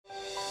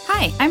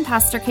Hi, I'm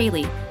Pastor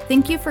Kaylee.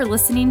 Thank you for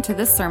listening to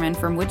this sermon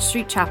from Wood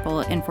Street Chapel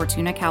in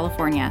Fortuna,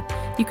 California.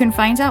 You can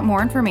find out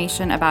more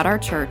information about our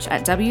church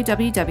at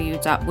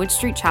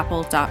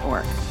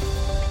www.woodstreetchapel.org.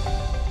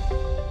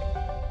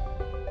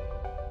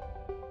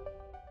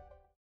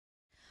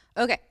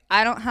 Okay,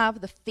 I don't have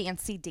the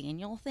fancy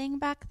Daniel thing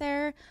back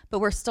there, but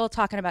we're still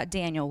talking about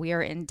Daniel. We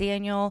are in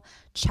Daniel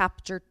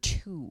chapter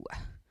 2.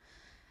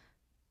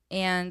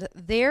 And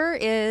there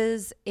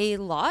is a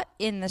lot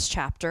in this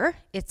chapter.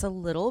 It's a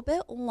little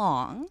bit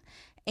long.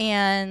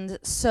 And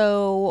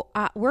so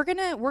we're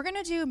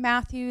gonna do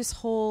Matthew's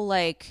whole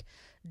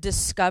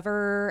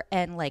discover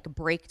and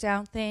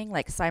breakdown thing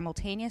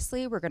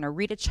simultaneously. We're gonna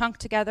read a chunk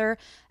together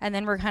and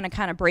then we're gonna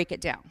kind of break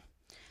it down.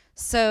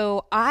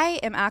 So I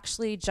am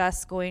actually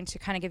just going to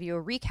kind of give you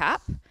a recap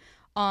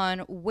on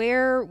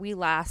where we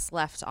last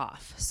left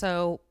off.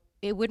 So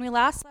when we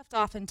last left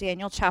off in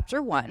Daniel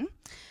chapter 1,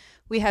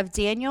 we have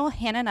Daniel,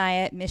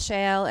 Hananiah,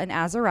 Mishael, and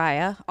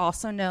Azariah,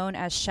 also known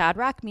as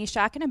Shadrach,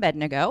 Meshach, and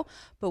Abednego,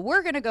 but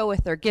we're going to go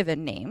with their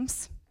given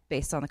names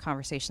based on the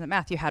conversation that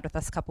Matthew had with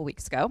us a couple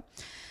weeks ago.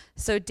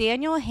 So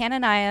Daniel,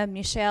 Hananiah,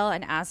 Mishael,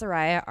 and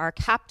Azariah are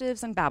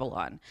captives in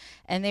Babylon,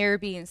 and they are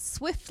being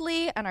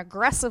swiftly and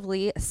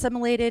aggressively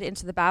assimilated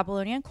into the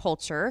Babylonian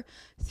culture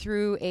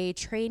through a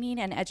training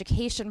and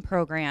education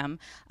program.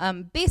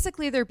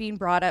 Basically, they're being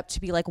brought up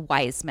to be like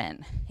wise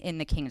men in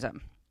the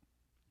kingdom.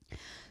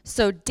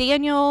 So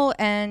Daniel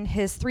and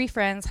his 3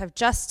 friends have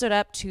just stood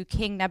up to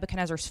King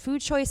Nebuchadnezzar's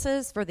food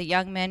choices for the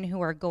young men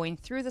who are going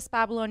through this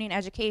Babylonian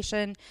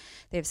education.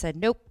 They've said,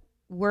 nope,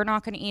 we're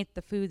not going to eat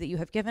the food that you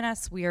have given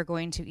us. We are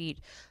going to eat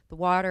the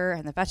water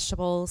and the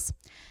vegetables.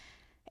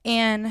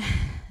 And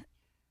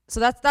so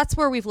that's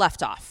where we've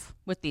left off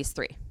with these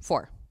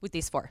four.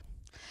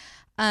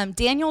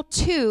 Daniel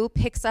 2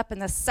 picks up in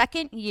the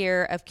second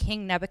year of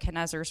King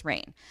Nebuchadnezzar's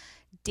reign.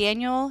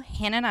 Daniel,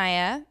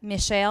 Hananiah,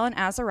 Mishael, and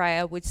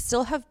Azariah would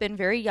still have been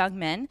very young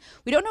men.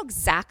 We don't know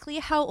exactly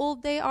how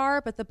old they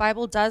are, but the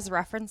Bible does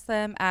reference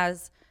them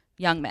as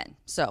young men.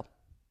 So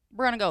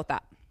we're going to go with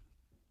that.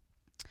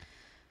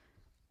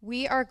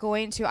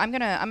 I'm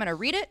going to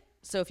read it.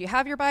 So if you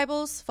have your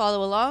Bibles,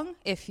 follow along.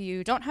 If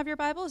you don't have your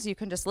Bibles, you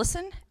can just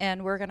listen,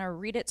 and we're going to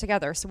read it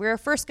together. So we're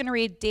first going to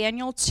read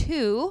Daniel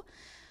 2,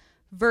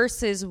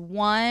 verses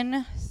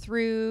 1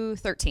 through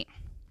 13.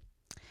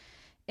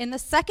 In the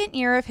second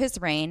year of his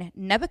reign,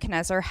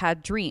 Nebuchadnezzar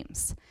had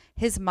dreams.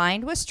 His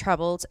mind was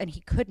troubled, and he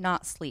could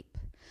not sleep.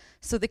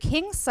 So the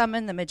king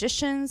summoned the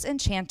magicians,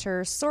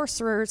 enchanters,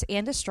 sorcerers,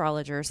 and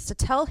astrologers to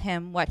tell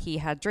him what he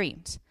had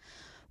dreamed.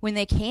 When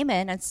they came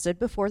in and stood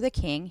before the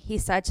king, he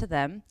said to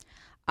them,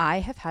 I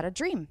have had a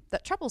dream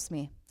that troubles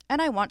me,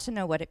 and I want to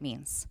know what it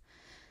means.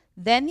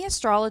 Then the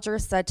astrologer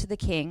said to the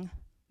king,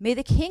 May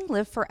the king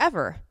live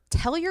forever.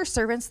 Tell your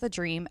servants the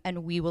dream,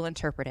 and we will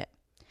interpret it.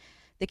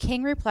 The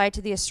king replied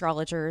to the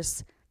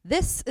astrologers,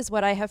 This is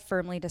what I have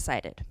firmly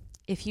decided.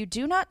 If you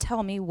do not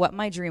tell me what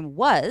my dream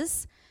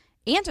was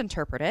and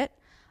interpret it,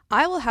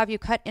 I will have you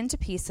cut into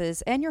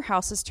pieces and your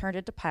houses turned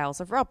into piles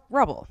of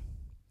rubble.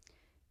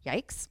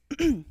 Yikes.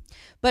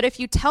 But if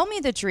you tell me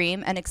the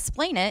dream and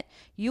explain it,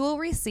 you will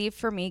receive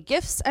from me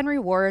gifts and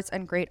rewards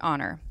and great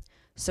honor.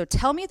 So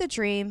tell me the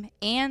dream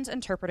and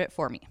interpret it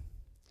for me.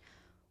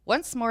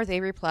 Once more they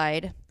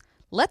replied,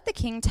 Let the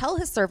king tell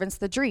his servants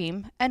the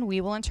dream, and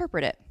we will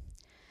interpret it.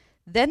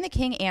 Then the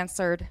king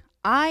answered,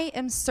 I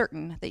am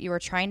certain that you are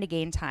trying to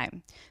gain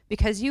time,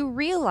 because you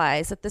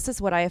realize that this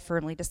is what I have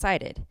firmly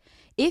decided.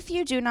 If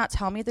you do not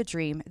tell me the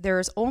dream, there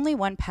is only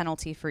one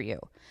penalty for you.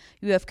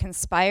 You have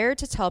conspired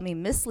to tell me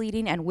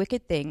misleading and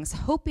wicked things,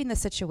 hoping the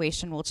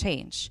situation will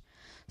change.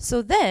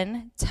 So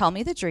then, tell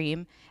me the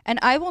dream, and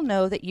I will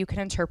know that you can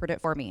interpret it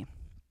for me.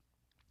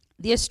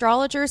 The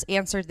astrologers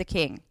answered the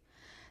king,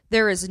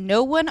 There is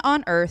no one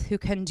on earth who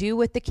can do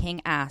what the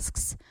king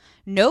asks.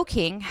 No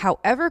king,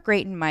 however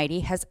great and mighty,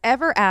 has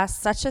ever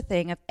asked such a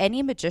thing of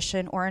any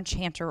magician or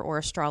enchanter or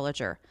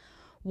astrologer.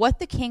 What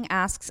the king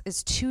asks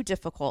is too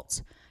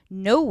difficult.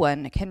 No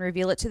one can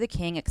reveal it to the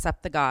king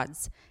except the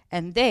gods,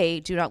 and they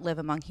do not live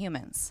among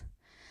humans.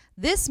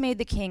 This made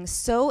the king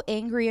so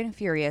angry and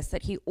furious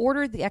that he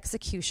ordered the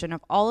execution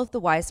of all of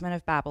the wise men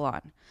of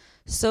Babylon.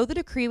 So the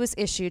decree was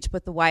issued to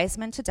put the wise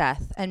men to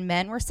death, and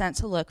men were sent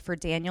to look for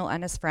Daniel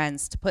and his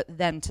friends to put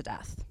them to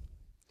death.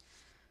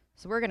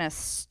 So we're going to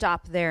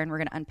stop there and we're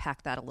going to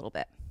unpack that a little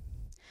bit.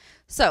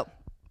 So,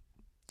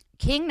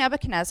 King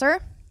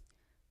Nebuchadnezzar,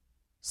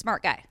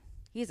 smart guy.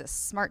 He's a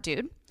smart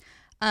dude.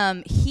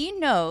 He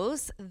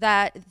knows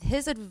that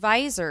his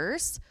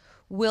advisors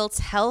will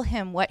tell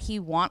him what he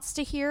wants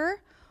to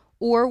hear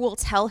or will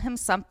tell him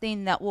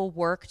something that will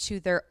work to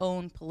their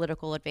own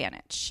political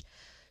advantage.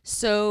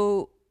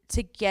 So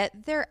to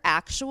get their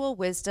actual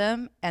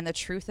wisdom and the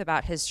truth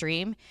about his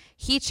dream,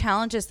 he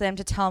challenges them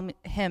to tell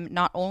him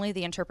not only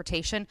the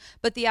interpretation,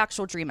 but the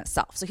actual dream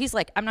itself. So he's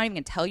like, I'm not even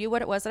going to tell you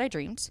what it was that I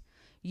dreamed.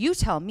 You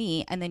tell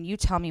me, and then you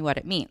tell me what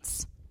it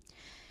means.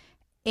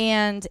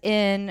 And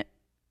in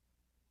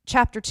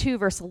chapter 2,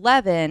 verse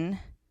 11,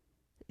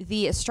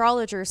 the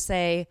astrologers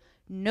say,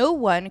 No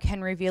one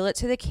can reveal it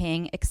to the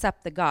king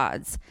except the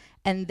gods,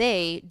 and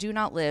they do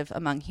not live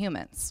among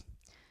humans.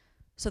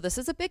 So this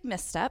is a big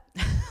misstep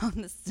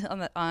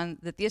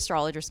that the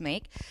astrologers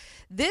make.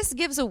 This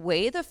gives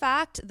away the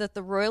fact that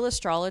the royal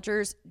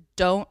astrologers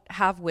don't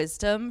have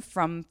wisdom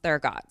from their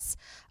gods.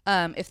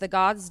 If the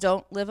gods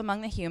don't live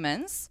among the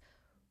humans,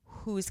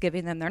 who's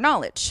giving them their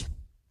knowledge?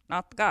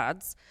 Not the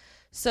gods.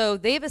 So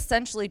they've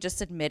essentially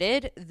just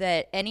admitted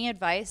that any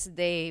advice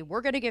they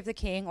were going to give the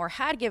king or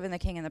had given the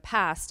king in the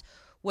past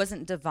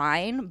wasn't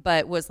divine,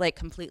 but was like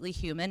completely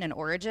human in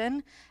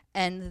origin,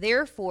 and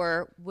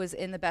therefore was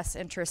in the best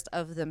interest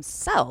of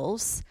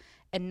themselves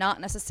and not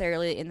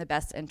necessarily in the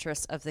best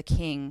interest of the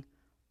king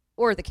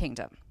or the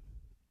kingdom.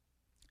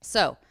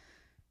 So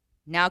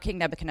now King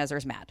Nebuchadnezzar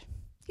is mad.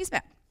 He's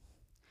mad.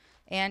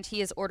 And he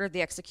has ordered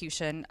the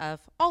execution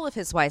of all of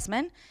his wise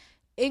men,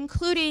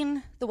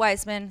 including the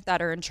wise men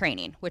that are in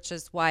training, which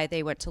is why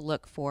they went to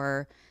look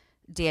for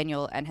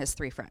Daniel and his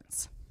 3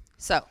 friends.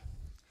 So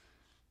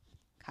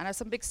kind of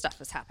some big stuff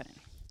is happening.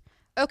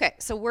 Okay,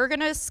 so we're going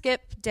to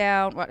skip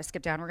down. We're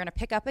going to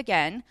pick up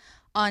again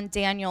on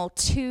Daniel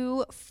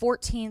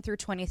 2:14 through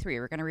 23.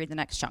 We're going to read the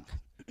next chunk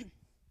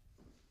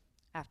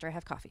after I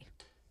have coffee.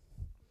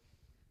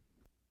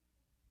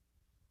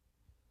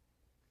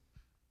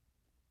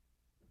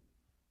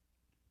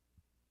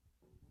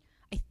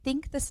 I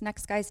think this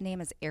next guy's name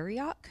is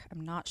Arioch.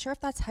 I'm not sure if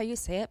that's how you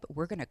say it, but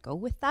we're going to go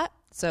with that.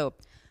 So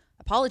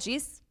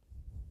apologies.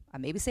 I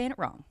may be saying it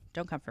wrong.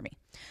 Don't come for me.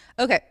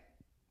 Okay.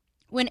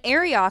 When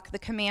Arioch, the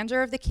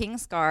commander of the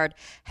king's guard,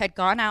 had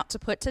gone out to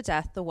put to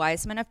death the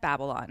wise men of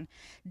Babylon,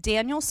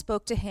 Daniel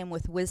spoke to him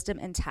with wisdom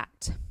and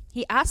tact.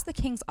 He asked the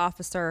king's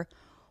officer,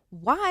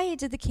 "Why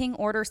did the king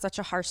order such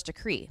a harsh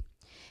decree?"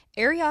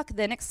 Arioch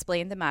then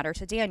explained the matter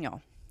to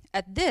Daniel.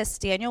 At this,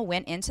 Daniel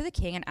went into the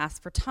king and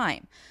asked for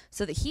time,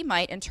 so that he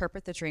might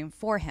interpret the dream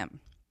for him.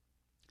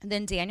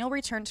 Then Daniel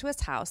returned to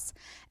his house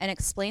and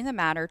explained the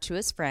matter to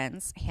his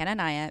friends,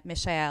 Hananiah,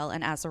 Mishael,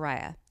 and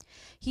Azariah.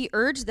 He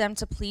urged them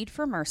to plead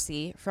for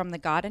mercy from the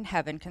God in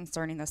heaven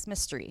concerning this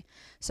mystery,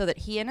 so that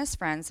he and his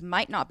friends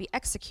might not be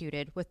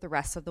executed with the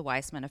rest of the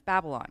wise men of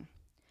Babylon.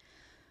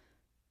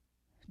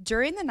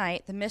 During the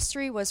night, the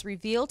mystery was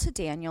revealed to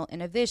Daniel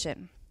in a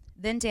vision.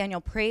 Then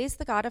Daniel praised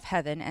the God of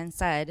heaven and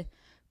said,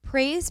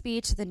 "Praise be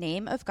to the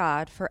name of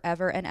God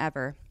forever and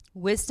ever.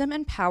 Wisdom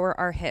and power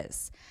are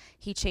his.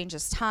 He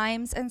changes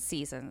times and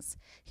seasons.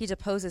 He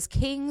deposes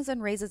kings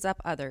and raises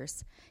up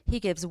others.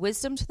 He gives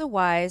wisdom to the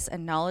wise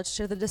and knowledge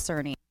to the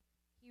discerning.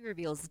 He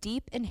reveals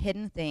deep and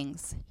hidden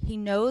things. He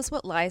knows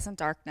what lies in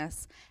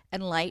darkness,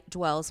 and light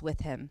dwells with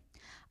him.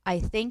 I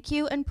thank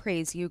you and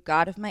praise you,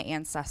 God of my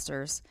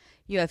ancestors.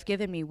 You have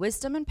given me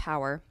wisdom and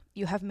power.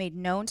 You have made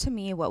known to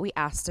me what we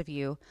asked of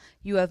you.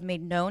 You have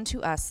made known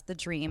to us the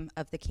dream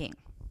of the king."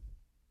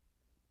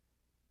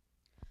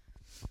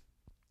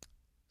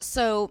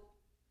 So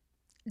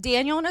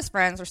Daniel and his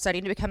friends are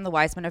studying to become the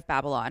wise men of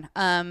Babylon.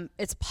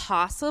 It's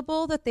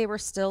possible that they were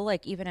still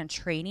even in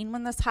training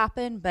when this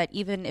happened, but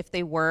even if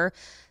they were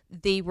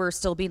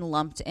still being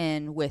lumped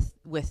in with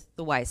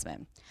the wise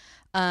men.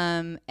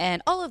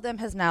 And all of them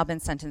has now been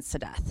sentenced to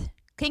death.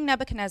 King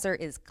Nebuchadnezzar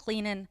is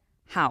cleaning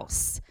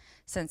house.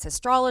 Since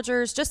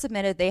astrologers just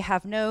admitted they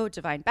have no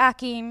divine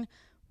backing,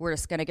 we're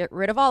just going to get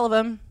rid of all of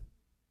them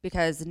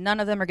because none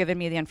of them are giving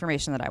me the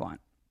information that I want.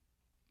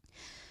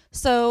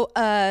 So,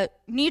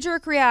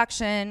 knee-jerk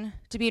reaction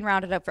to being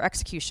rounded up for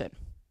execution.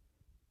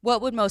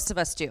 What would most of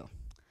us do?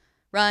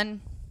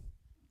 Run,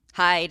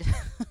 hide,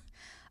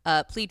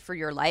 plead for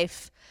your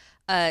life.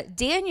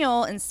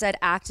 Daniel instead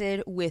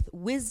acted with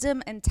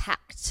wisdom and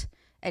tact,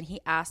 and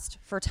he asked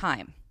for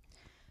time.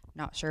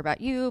 Not sure about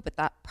you, but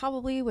that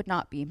probably would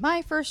not be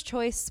my first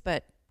choice,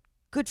 but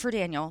good for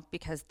Daniel,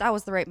 because that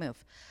was the right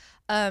move.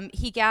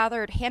 He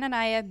gathered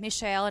Hananiah,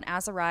 Mishael, and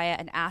Azariah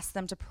and asked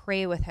them to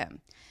pray with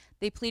him.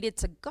 They pleaded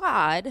to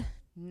God,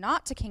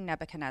 not to King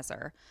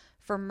Nebuchadnezzar,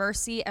 for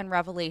mercy and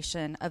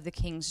revelation of the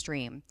king's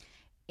dream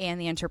and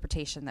the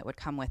interpretation that would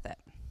come with it.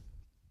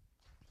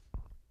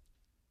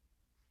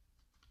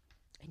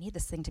 I need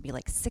this thing to be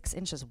 6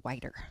 inches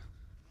wider.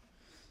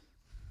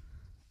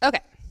 Okay.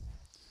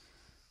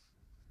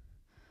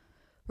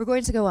 We're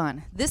going to go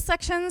on. This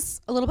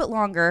section's a little bit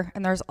longer,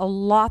 and there's a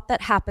lot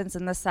that happens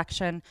in this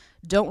section.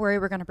 Don't worry,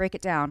 we're going to break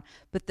it down.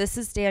 But this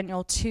is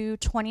Daniel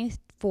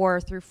 2:24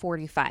 through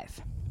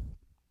 45.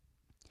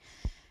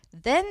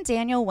 Then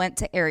Daniel went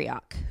to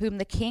Arioch, whom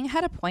the king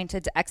had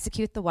appointed to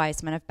execute the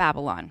wise men of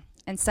Babylon,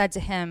 and said to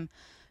him,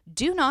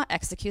 "Do not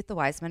execute the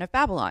wise men of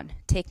Babylon.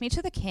 Take me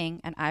to the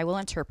king, and I will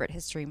interpret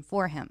his dream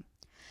for him."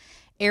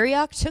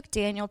 Arioch took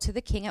Daniel to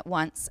the king at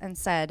once and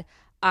said,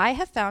 "I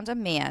have found a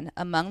man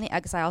among the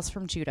exiles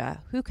from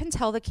Judah who can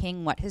tell the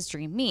king what his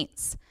dream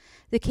means."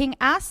 The king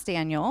asked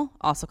Daniel,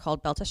 also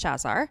called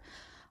Belteshazzar,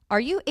 "Are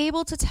you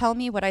able to tell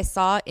me what I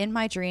saw in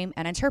my dream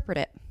and interpret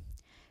it?"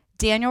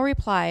 Daniel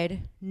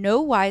replied,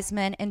 "No wise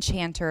man,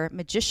 enchanter,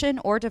 magician,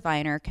 or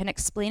diviner can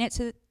explain it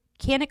to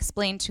can't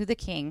explain to the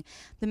king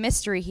the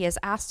mystery he has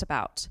asked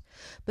about.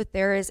 But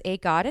there is a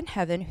God in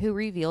heaven who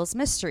reveals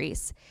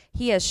mysteries.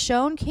 He has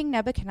shown King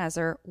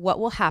Nebuchadnezzar what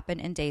will happen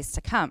in days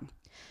to come.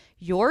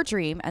 Your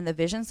dream and the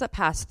visions that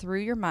passed through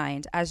your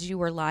mind as you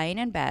were lying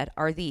in bed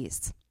are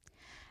these.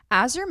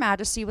 As your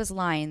majesty was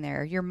lying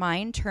there, your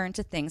mind turned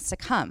to things to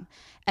come,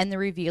 and the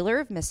revealer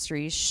of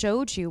mysteries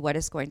showed you what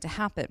is going to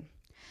happen.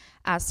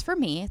 As for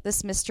me,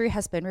 this mystery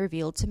has been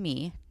revealed to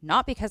me,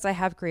 not because I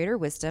have greater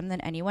wisdom than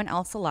anyone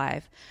else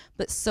alive,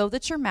 but so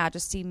that your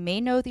majesty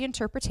may know the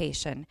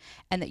interpretation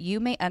and that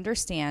you may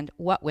understand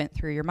what went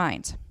through your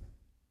mind.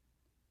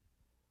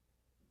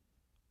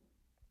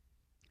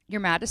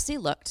 Your majesty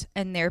looked,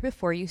 and there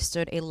before you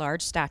stood a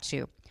large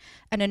statue,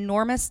 an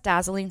enormous,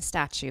 dazzling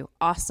statue,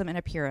 awesome in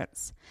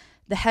appearance.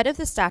 The head of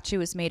the statue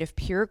was made of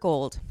pure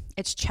gold,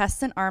 its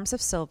chest and arms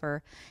of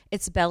silver,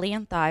 its belly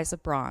and thighs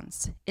of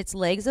bronze, its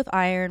legs of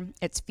iron,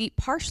 its feet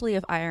partially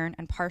of iron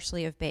and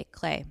partially of baked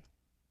clay.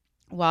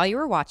 While you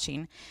were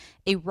watching,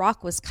 a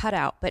rock was cut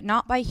out, but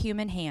not by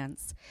human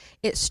hands.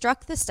 It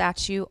struck the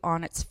statue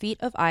on its feet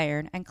of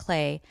iron and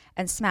clay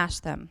and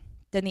smashed them.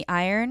 Then the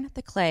iron,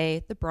 the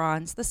clay, the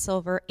bronze, the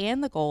silver,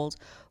 and the gold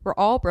were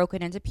all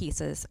broken into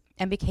pieces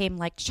and became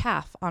like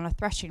chaff on a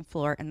threshing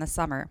floor in the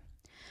summer.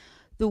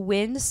 The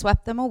wind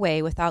swept them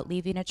away without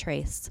leaving a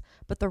trace,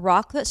 but the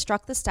rock that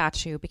struck the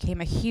statue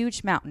became a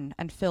huge mountain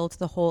and filled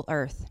the whole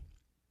earth.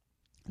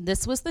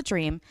 This was the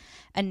dream,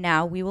 and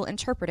now we will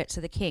interpret it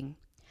to the king.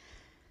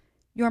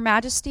 Your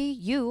Majesty,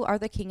 you are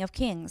the King of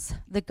Kings.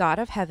 The God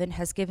of heaven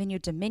has given you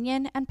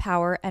dominion and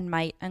power and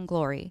might and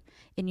glory.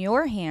 In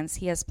your hands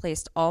he has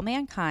placed all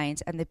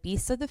mankind and the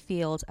beasts of the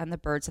field and the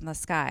birds in the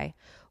sky.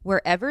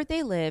 Wherever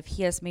they live,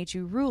 he has made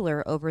you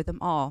ruler over them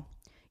all.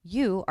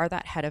 You are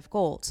that head of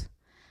gold.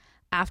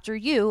 After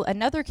you,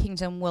 another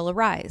kingdom will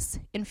arise,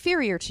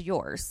 inferior to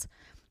yours.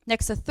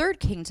 Next, a third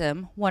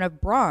kingdom, one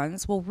of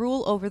bronze, will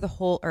rule over the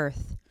whole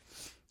earth.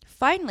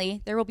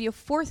 Finally, there will be a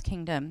fourth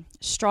kingdom,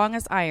 strong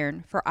as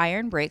iron, for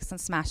iron breaks and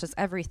smashes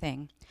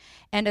everything.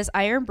 And as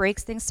iron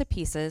breaks things to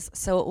pieces,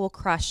 so it will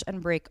crush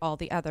and break all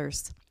the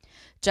others.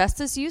 Just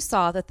as you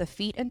saw that the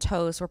feet and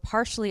toes were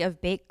partially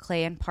of baked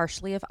clay and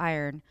partially of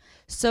iron,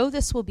 so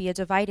this will be a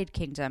divided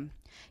kingdom.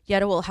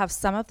 Yet it will have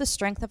some of the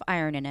strength of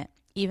iron in it,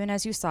 even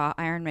as you saw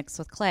iron mixed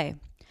with clay.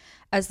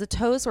 As the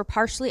toes were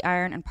partially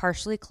iron and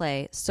partially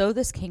clay, so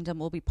this kingdom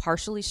will be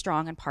partially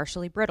strong and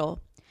partially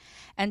brittle.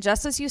 And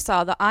just as you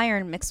saw the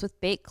iron mixed with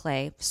baked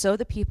clay, so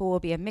the people will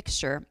be a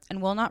mixture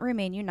and will not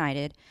remain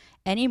united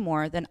any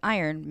more than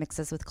iron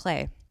mixes with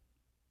clay.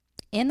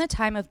 In the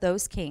time of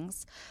those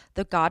kings,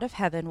 the God of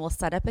heaven will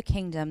set up a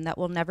kingdom that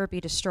will never be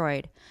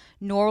destroyed,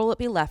 nor will it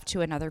be left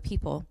to another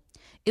people.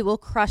 It will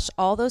crush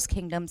all those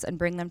kingdoms and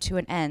bring them to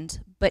an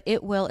end, but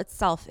it will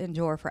itself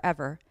endure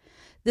forever.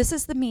 This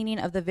is the meaning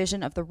of the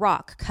vision of the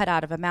rock cut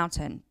out of a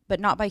mountain, but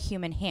not by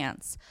human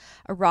hands,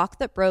 a rock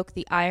that broke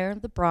the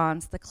iron, the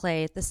bronze, the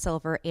clay, the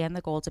silver, and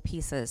the gold to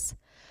pieces.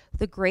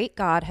 The great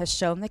God has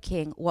shown the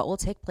king what will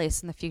take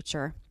place in the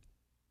future.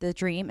 The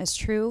dream is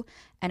true,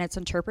 and its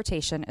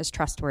interpretation is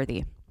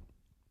trustworthy.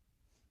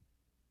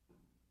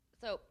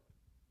 So,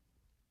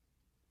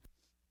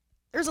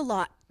 there's a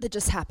lot that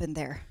just happened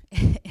there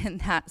in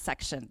that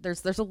section.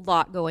 There's a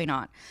lot going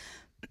on.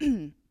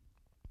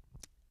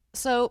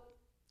 So,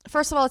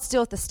 first of all, let's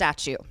deal with the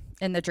statue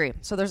in the dream.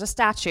 So there's a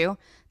statue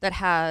that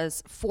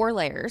has 4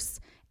 layers,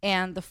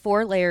 and the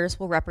 4 layers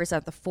will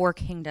represent the 4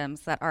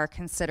 kingdoms that are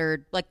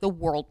considered like the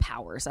world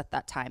powers at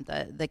that time,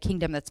 the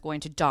kingdom that's going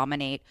to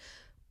dominate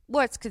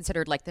what's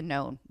considered like the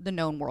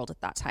known world at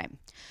that time.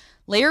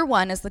 Layer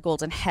 1 is the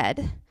golden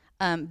head.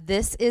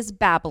 This is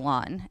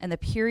Babylon, and the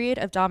period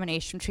of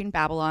domination between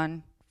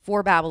Babylon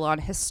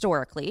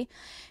historically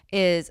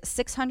is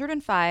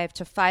 605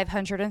 to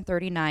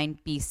 539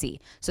 BC.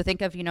 So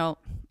think of,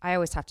 I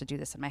always have to do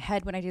this in my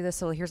head when I do this.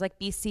 So here's like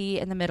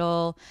BC in the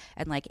middle,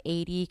 and like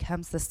 80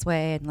 comes this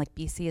way, and like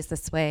BC is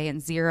this way,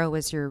 and 0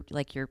 is your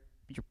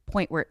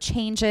point where it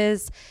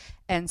changes.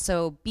 And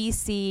so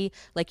BC,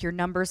 like your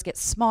numbers get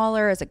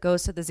smaller as it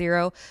goes to the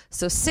 0.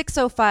 So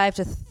 605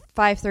 to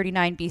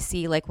 539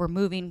 BC, like we're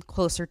moving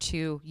closer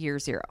to year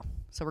 0.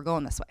 So we're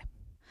going this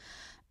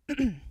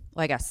way.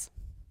 Well, I guess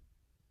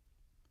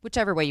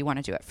whichever way you want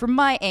to do it. From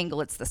my angle,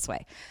 it's this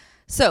way.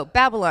 So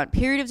Babylon,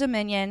 period of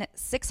dominion,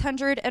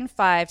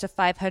 605 to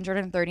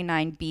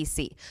 539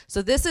 BC.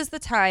 So this is the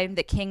time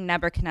that King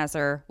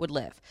Nebuchadnezzar would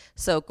live.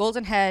 So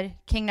golden head,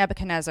 King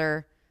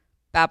Nebuchadnezzar,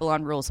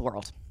 Babylon rules the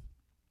world.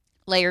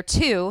 Layer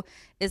 2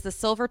 is the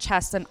silver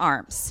chest and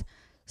arms.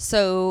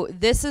 So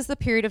this is the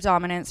period of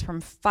dominance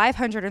from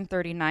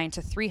 539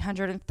 to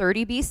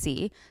 330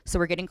 BC. So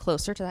we're getting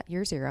closer to that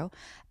year 0.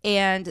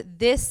 And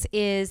this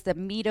is the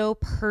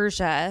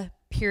Medo-Persia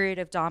period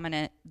of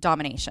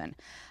domination.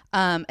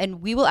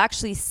 And we will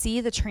actually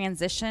see the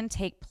transition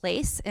take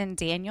place in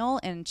Daniel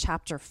in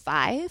chapter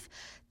 5.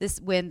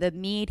 This when the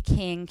Mede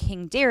king,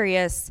 King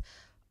Darius,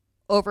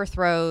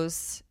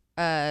 overthrows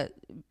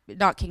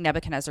not King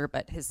Nebuchadnezzar,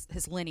 but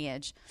his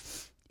lineage.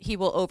 He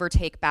will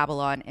overtake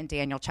Babylon in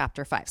Daniel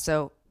chapter 5.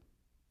 So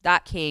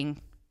that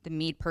king the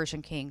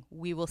Mede-Persian king.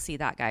 We will see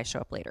that guy show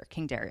up later,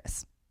 King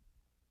Darius.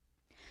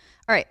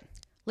 All right,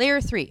 layer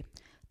 3,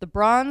 the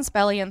bronze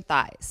belly and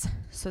thighs.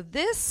 So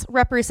this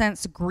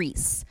represents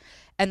Greece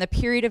and the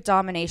period of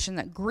domination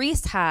that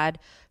Greece had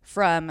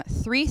from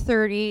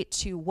 330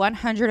 to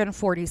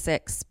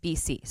 146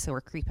 BC. So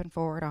we're creeping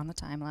forward on the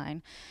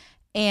timeline.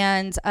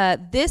 And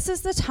this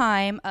is the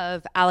time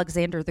of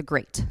Alexander the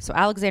Great. So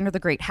Alexander the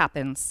Great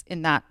happens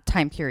in that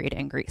time period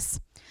in Greece.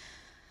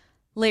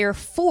 Layer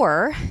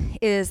 4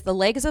 is the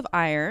legs of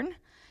iron,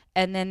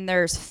 and then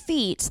there's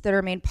feet that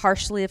are made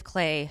partially of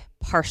clay,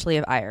 partially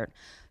of iron.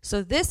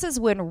 So this is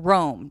when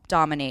Rome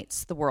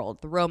dominates the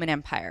world, the Roman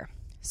Empire.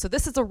 So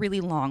this is a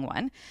really long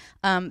one.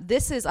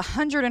 This is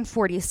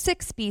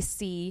 146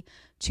 BC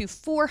to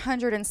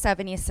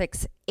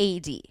 476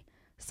 AD.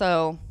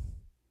 So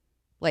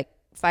like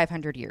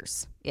 500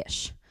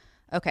 years-ish.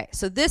 Okay,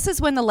 so this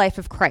is when the life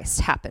of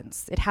Christ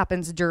happens. It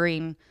happens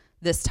during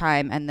this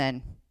time and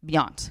then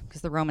beyond,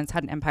 because the Romans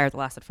had an empire that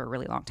lasted for a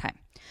really long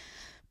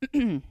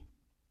time.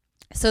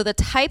 So the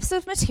types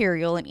of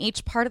material in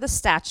each part of the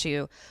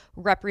statue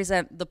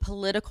represent the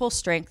political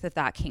strength of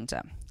that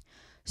kingdom.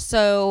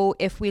 So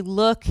if we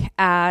look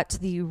at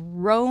the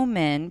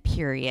Roman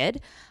period,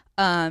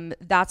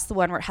 that's the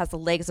one where it has the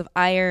legs of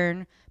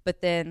iron,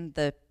 but then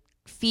the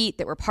feet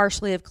that were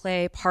partially of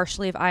clay,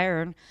 partially of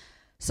iron.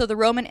 So the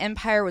Roman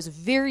Empire was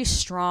very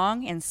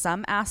strong in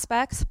some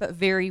aspects, but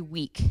very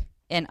weak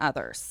in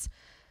others.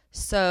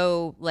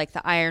 So like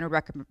the iron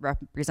would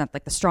represent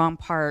like the strong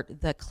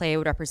part, the clay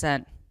would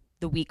represent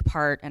the weak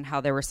part, and how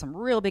there were some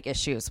real big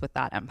issues with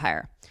that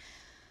empire.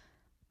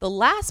 The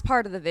last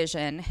part of the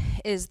vision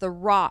is the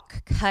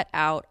rock cut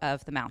out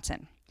of the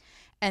mountain.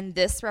 And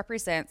this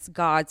represents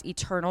God's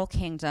eternal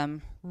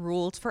kingdom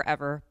ruled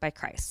forever by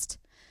Christ.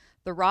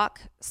 The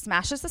rock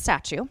smashes the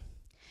statue,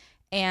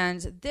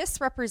 and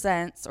this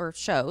represents or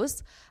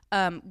shows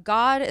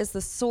God is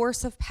the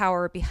source of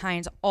power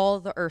behind all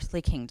the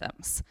earthly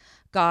kingdoms.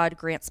 God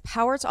grants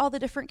power to all the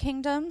different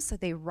kingdoms. So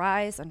they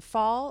rise and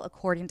fall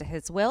according to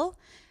his will,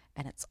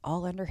 and it's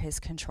all under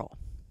his control.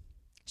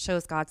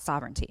 Shows God's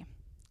sovereignty.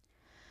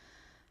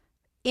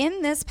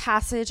 In this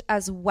passage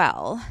as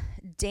well,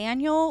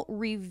 Daniel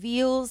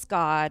reveals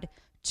God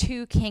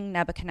to King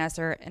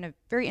Nebuchadnezzar in a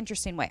very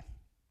interesting way.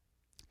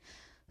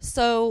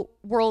 So,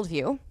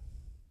 worldview.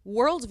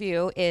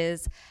 Worldview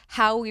is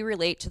how we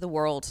relate to the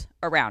world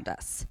around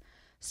us.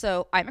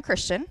 So, I'm a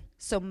Christian,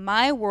 so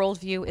my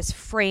worldview is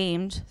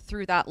framed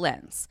through that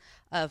lens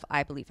of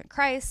I believe in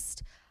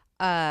Christ,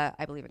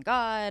 I believe in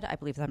God, I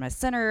believe that I'm a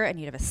sinner in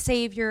need of a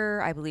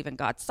savior, I believe in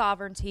God's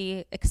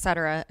sovereignty,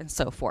 etc., and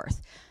so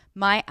forth.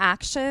 My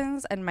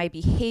actions and my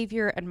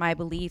behavior and my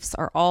beliefs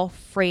are all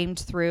framed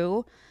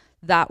through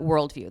that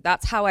worldview.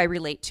 That's how I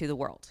relate to the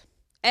world.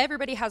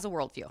 Everybody has a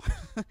worldview.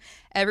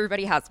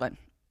 Everybody has one.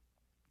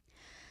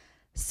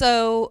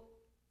 So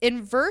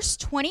in verse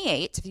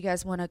 28, if you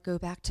guys want to go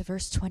back to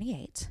verse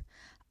 28,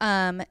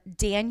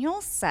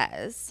 Daniel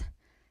says,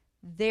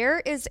 there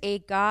is a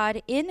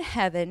God in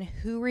heaven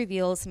who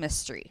reveals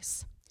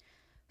mysteries.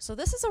 So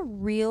this is a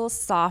real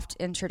soft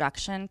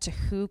introduction to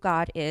who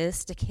God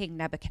is to King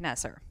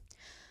Nebuchadnezzar.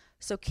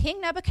 So King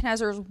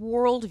Nebuchadnezzar's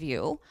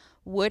worldview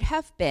would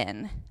have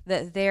been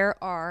that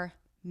there are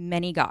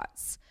many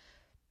gods.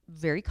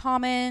 Very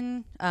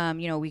common,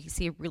 we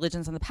see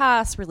religions in the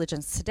past,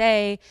 religions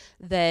today,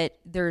 that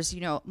there's,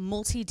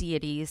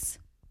 multi-deities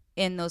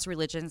in those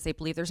religions. They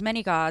believe there's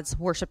many gods,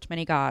 worshipped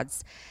many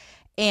gods.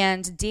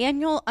 And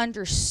Daniel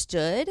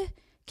understood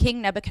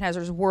King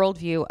Nebuchadnezzar's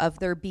worldview of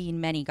there being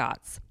many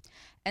gods.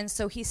 And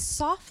so he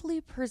softly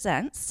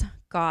presents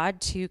God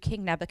to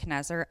King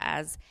Nebuchadnezzar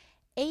as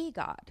a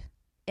God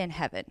in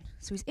heaven.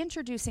 So he's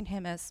introducing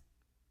him as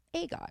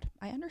a God.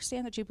 I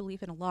understand that you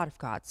believe in a lot of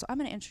gods, so I'm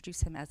going to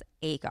introduce him as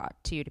a God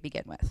to you to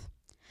begin with.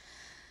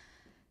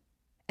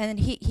 And then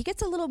he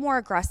gets a little more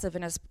aggressive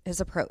in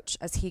his approach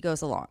as he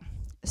goes along.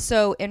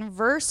 So in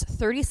verse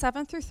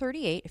 37 through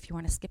 38, if you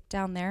want to skip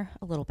down there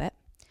a little bit,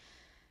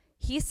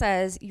 he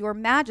says, Your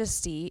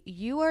Majesty,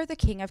 you are the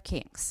King of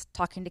Kings,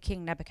 talking to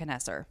King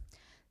Nebuchadnezzar.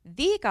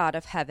 The God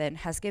of heaven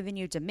has given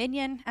you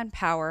dominion and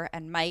power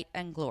and might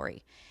and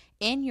glory.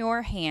 In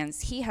your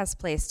hands he has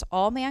placed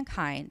all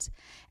mankind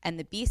and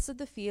the beasts of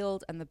the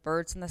field and the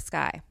birds in the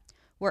sky.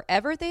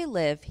 Wherever they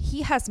live,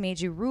 he has made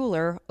you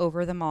ruler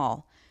over them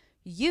all.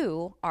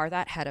 You are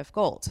that head of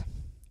gold.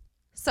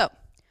 So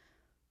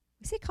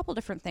we see a couple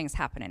different things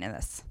happening in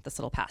this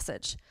little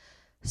passage.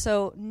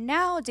 So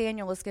now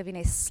Daniel is giving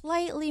a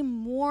slightly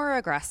more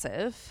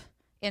aggressive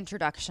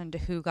introduction to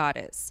who God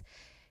is.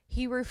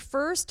 He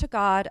refers to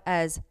God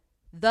as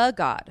the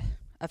God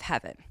of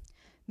heaven,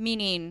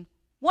 meaning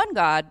one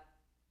God,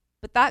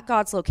 but that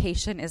God's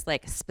location is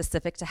like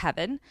specific to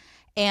heaven,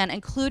 and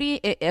including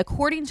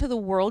according to the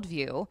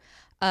worldview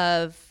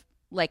of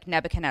like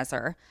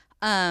Nebuchadnezzar,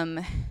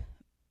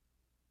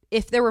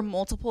 if there were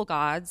multiple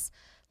gods,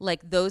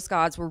 like those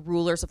gods were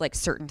rulers of like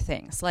certain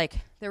things.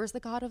 Like there was the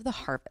God of the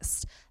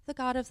harvest, the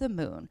God of the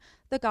moon,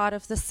 the God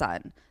of the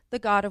sun, the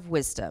God of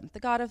wisdom, the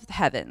God of the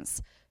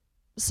heavens.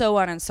 so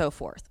on and so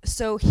forth.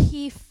 So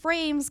he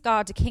frames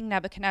God to King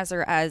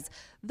Nebuchadnezzar as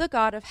the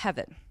God of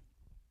heaven.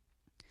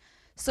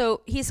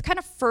 So he's kind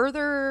of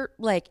further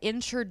like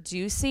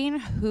introducing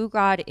who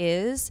God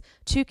is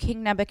to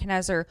King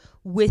Nebuchadnezzar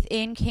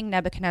within King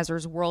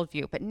Nebuchadnezzar's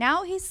worldview. But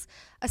now he's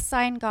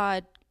assigned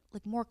God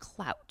like more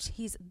clout.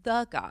 He's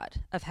the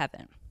God of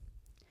heaven.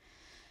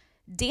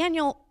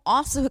 Daniel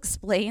also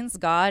explains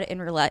God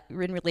in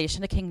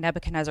relation to King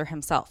Nebuchadnezzar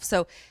himself.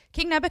 So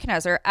King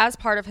Nebuchadnezzar, as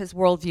part of his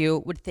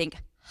worldview, would think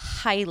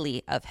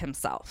highly of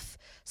himself.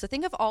 So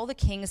think of all the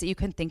kings that you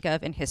can think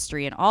of in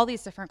history and all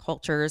these different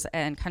cultures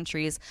and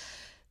countries.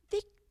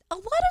 They a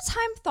lot of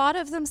time thought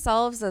of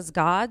themselves as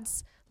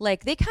gods.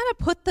 Like they kind of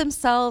put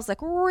themselves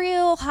like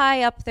real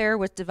high up there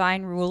with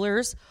divine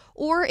rulers.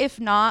 Or if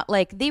not,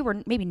 like they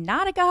were maybe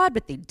not a god,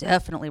 but they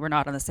definitely were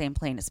not on the same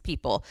plane as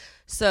people.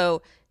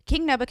 So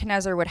King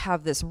Nebuchadnezzar would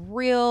have this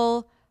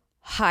real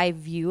high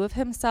view of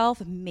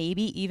himself,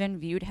 maybe even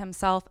viewed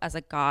himself as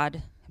a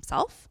god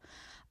himself.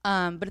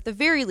 But at the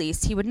very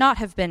least, he would not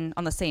have been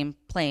on the same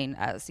plane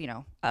as,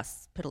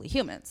 us piddly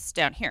humans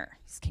down here.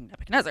 He's King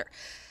Nebuchadnezzar.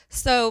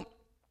 So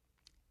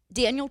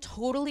Daniel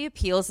totally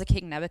appeals to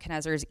King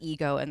Nebuchadnezzar's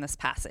ego in this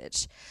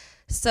passage.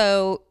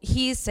 So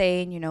he's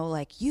saying,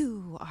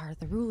 you are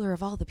the ruler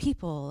of all the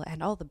people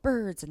and all the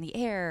birds in the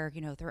air,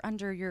 they're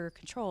under your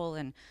control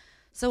and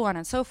so on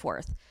and so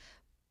forth.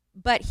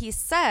 But he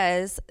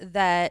says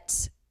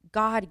that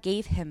God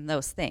gave him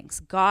those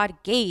things.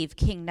 God gave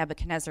King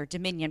Nebuchadnezzar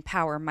dominion,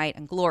 power, might,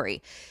 and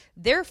glory.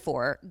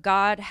 Therefore,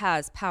 God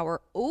has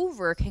power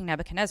over King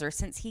Nebuchadnezzar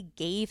since he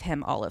gave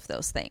him all of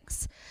those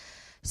things.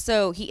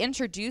 So he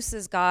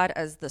introduces God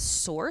as the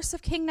source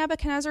of King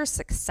Nebuchadnezzar's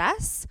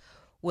success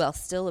while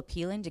still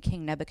appealing to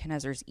King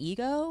Nebuchadnezzar's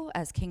ego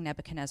as King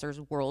Nebuchadnezzar's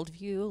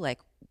worldview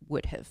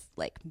would have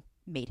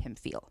made him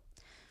feel.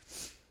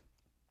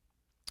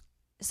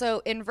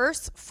 So in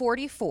verse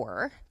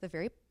 44, the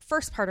very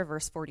first part of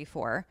verse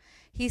 44,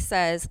 he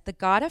says, "The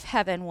God of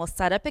heaven will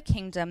set up a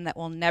kingdom that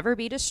will never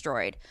be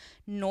destroyed,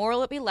 nor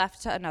will it be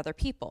left to another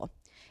people.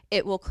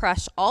 It will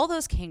crush all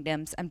those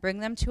kingdoms and bring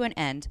them to an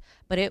end,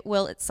 but it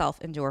will itself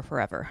endure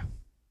forever."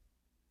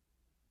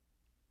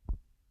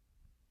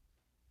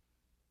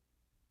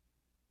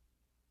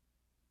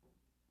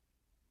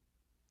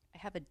 I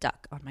have a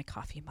duck on my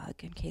coffee mug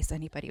in case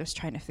anybody was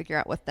trying to figure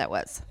out what that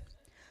was.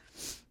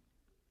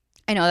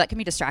 I know that can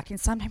be distracting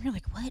sometimes. You're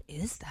like, what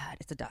is that?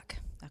 It's a duck.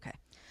 Okay.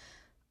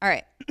 All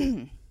right.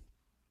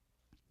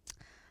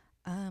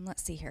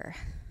 Let's see here.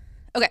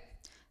 Okay.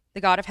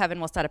 The God of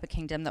heaven will set up a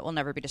kingdom that will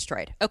never be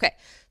destroyed. Okay.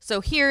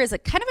 So here is a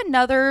kind of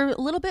another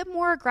little bit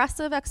more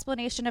aggressive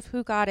explanation of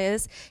who God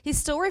is. He's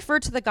still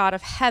referred to the God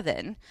of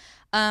heaven.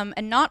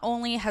 And not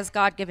only has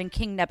God given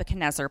King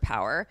Nebuchadnezzar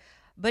power,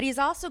 but he's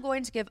also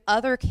going to give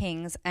other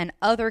kings and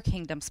other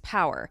kingdoms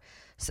power.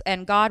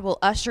 And God will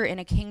usher in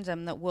a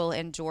kingdom that will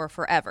endure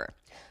forever.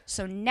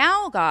 So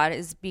now God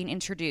is being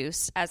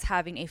introduced as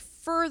having a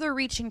further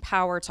reaching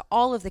power to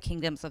all of the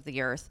kingdoms of the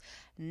earth,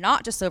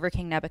 not just over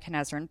King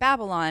Nebuchadnezzar and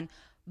Babylon,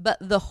 but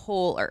the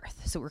whole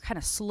earth. So we're kind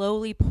of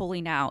slowly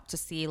pulling out to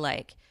see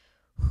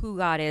who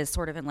God is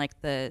sort of in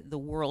the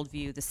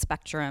worldview, the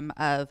spectrum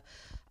of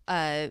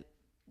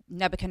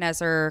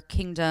Nebuchadnezzar,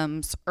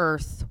 kingdoms,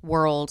 earth,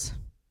 world,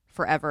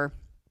 forever.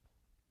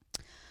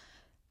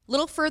 A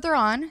little further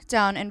on,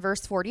 down in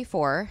verse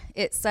 44,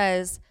 it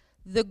says,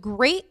 "The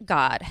great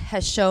God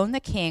has shown the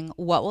king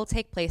what will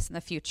take place in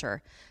the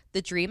future.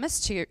 The dream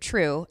is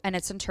true, and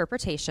its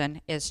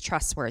interpretation is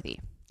trustworthy."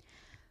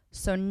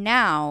 So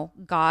now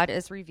God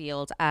is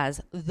revealed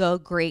as the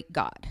great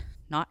God.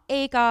 Not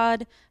a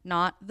God,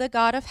 not the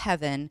God of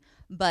heaven,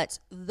 but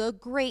the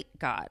great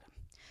God.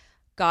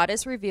 God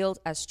is revealed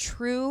as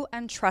true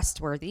and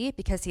trustworthy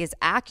because he has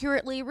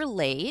accurately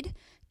relayed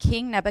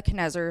King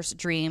Nebuchadnezzar's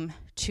dream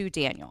to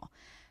Daniel.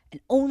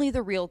 And only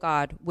the real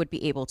God would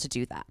be able to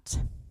do that.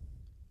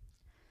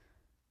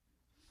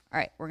 All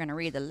right, we're going to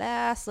read the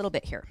last little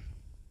bit here.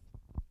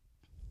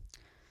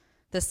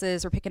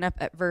 We're picking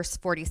up at verse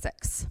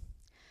 46.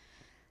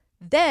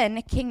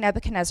 "Then King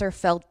Nebuchadnezzar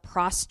fell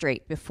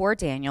prostrate before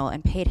Daniel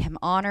and paid him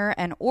honor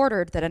and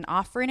ordered that an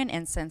offering and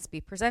incense be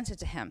presented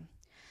to him.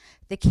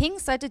 The king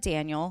said to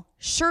Daniel,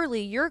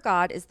 'Surely your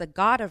God is the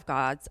God of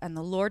gods and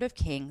the Lord of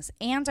kings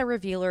and a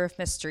revealer of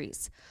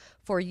mysteries,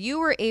 for you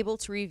were able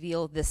to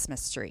reveal this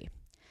mystery.'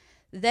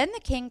 Then the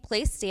king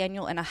placed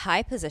Daniel in a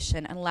high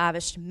position and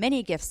lavished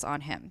many gifts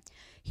on him.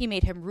 He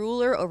made him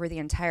ruler over the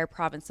entire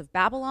province of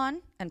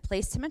Babylon and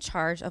placed him in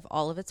charge of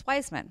all of its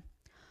wise men.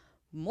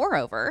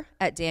 Moreover,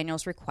 at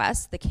Daniel's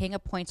request, the king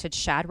appointed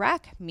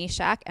Shadrach,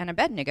 Meshach, and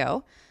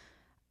Abednego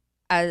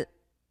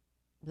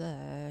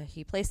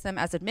he placed them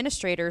as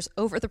administrators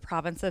over the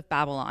province of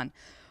Babylon,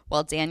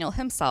 while Daniel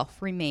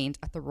himself remained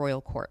at the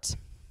royal court."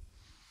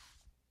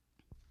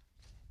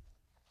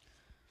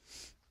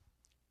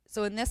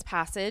 So in this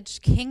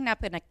passage, King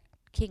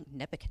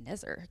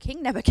Nebuchadnezzar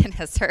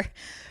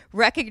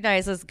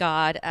recognizes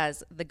God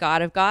as the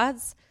God of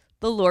gods,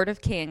 the Lord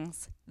of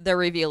Kings, the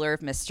revealer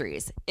of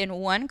mysteries. In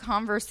one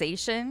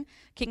conversation,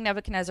 King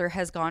Nebuchadnezzar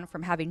has gone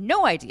from having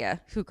no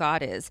idea who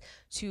God is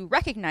to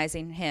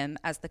recognizing him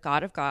as the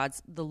God of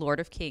gods, the Lord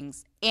of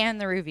Kings,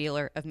 and the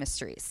revealer of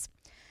mysteries.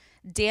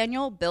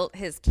 Daniel built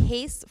his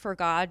case for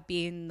God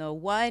being the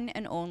one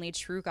and only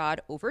true God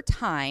over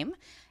time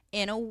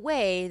in a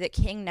way that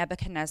King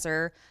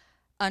Nebuchadnezzar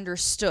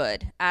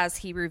understood as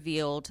he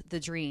revealed the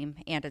dream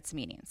and its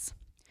meanings.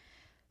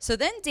 So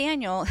then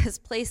Daniel is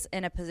placed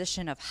in a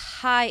position of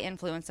high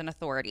influence and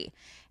authority.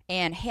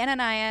 And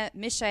Hananiah,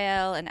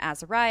 Mishael, and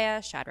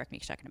Azariah, Shadrach,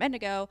 Meshach, and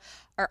Abednego,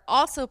 are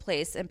also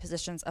placed in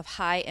positions of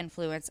high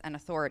influence and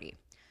authority.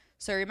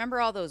 So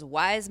remember all those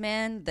wise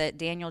men that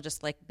Daniel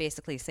just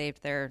basically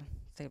saved their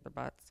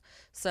butts.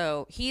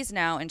 So he's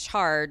now in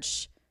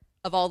charge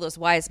of all those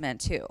wise men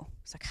too.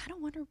 So I kind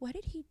of wonder, what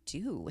did he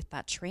do with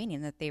that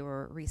training that they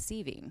were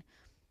receiving?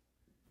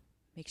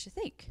 Makes you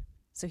think.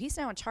 So he's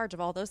now in charge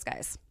of all those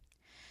guys.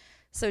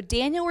 So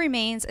Daniel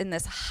remains in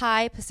this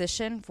high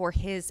position for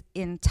his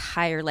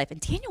entire life.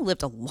 And Daniel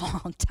lived a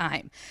long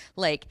time.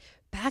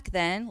 Back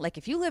then,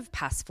 if you live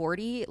past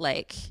 40,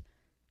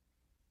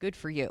 good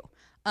for you.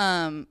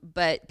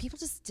 But people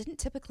just didn't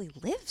typically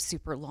live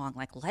super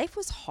long. Life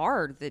was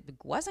hard. It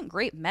wasn't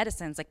great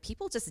medicines.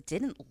 People just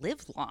didn't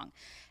live long.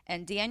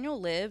 And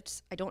Daniel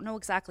lived, I don't know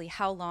exactly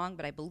how long,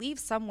 but I believe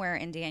somewhere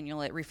in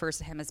Daniel it refers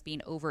to him as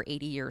being over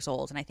 80 years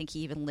old. And I think he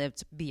even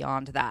lived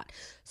beyond that.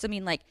 So,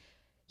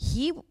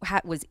 he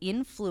was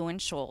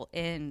influential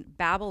in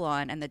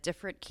Babylon and the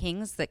different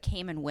kings that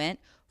came and went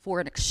for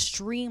an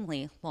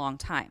extremely long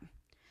time.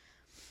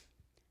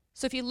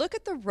 So if you look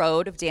at the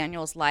road of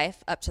Daniel's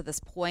life up to this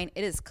point,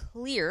 it is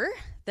clear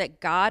that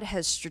God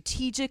has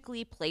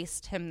strategically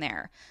placed him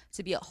there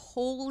to be a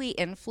holy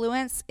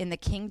influence in the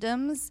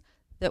kingdoms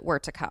that were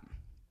to come.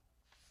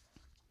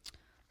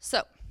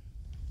 So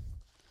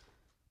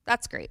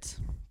that's great.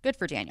 Good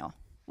for Daniel.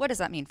 What does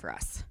that mean for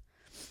us?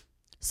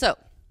 So,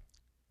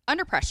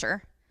 under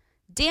pressure,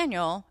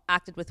 Daniel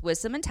acted with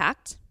wisdom and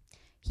tact.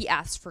 He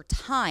asked for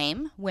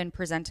time when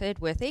presented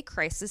with a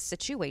crisis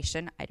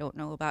situation. I don't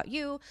know about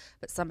you,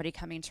 but somebody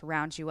coming to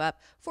round you up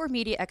for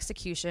immediate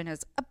execution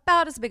is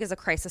about as big as a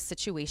crisis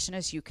situation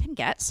as you can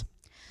get.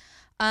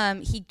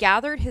 He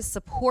gathered his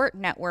support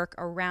network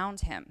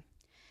around him.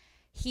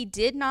 He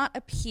did not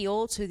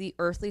appeal to the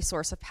earthly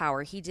source of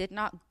power. He did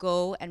not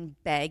go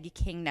and beg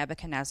King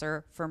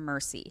Nebuchadnezzar for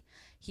mercy.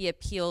 He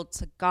appealed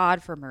to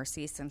God for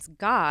mercy, since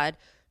God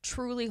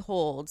truly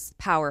holds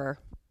power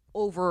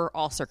over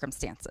all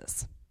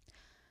circumstances.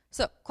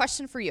 So,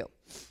 question for you.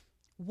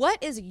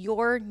 What is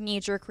your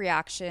knee-jerk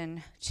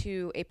reaction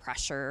to a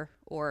pressure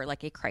or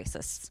a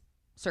crisis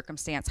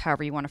circumstance,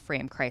 however you want to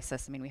frame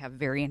crisis? We have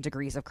varying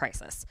degrees of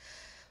crisis.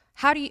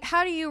 How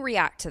do you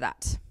react to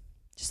that?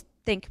 Just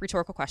think,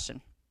 rhetorical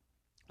question.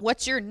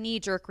 What's your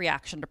knee-jerk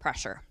reaction to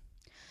pressure?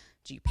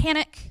 Do you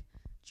panic?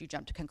 Do you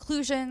jump to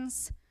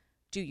conclusions?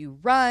 Do you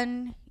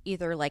run,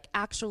 either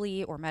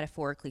actually or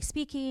metaphorically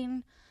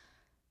speaking?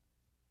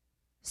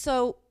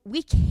 So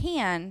we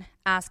can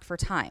ask for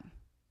time.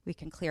 We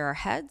can clear our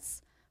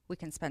heads. We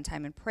can spend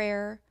time in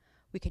prayer.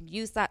 We can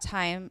use that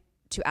time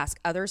to ask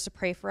others to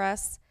pray for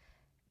us,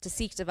 to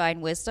seek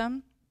divine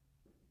wisdom.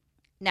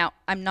 Now,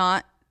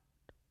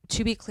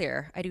 to be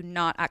clear, I do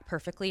not act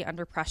perfectly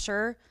under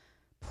pressure,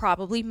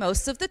 probably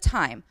most of the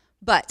time.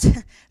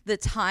 But the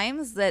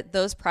times that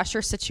those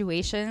pressure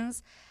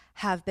situations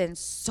have been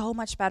so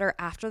much better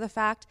after the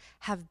fact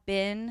have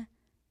been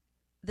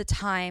the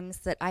times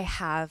that I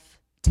have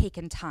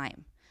taken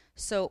time.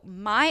 So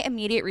my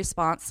immediate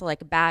response to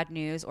bad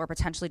news or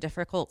potentially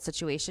difficult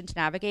situation to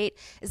navigate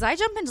is I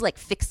jump into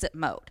fix it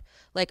mode.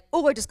 I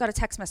just got a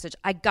text message.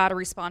 I got to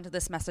respond to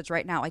this message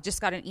right now. I just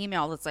got an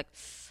email that's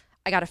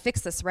I got to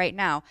fix this right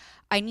now.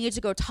 I need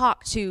to go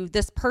talk to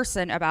this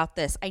person about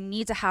this. I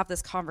need to have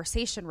this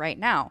conversation right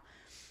now.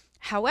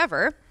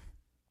 However,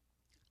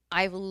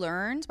 I've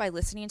learned by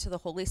listening to the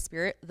Holy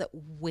Spirit that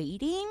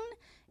waiting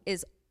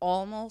is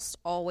almost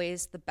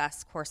always the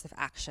best course of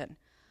action.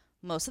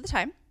 Most of the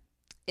time,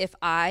 if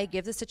I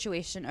give the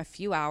situation a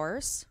few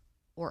hours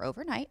or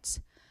overnight,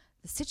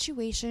 the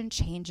situation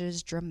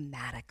changes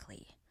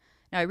dramatically.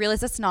 Now, I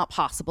realize that's not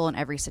possible in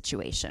every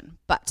situation,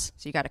 so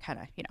you got to kind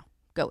of,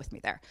 go with me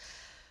there.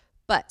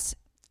 But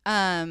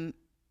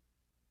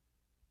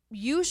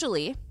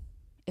usually,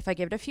 if I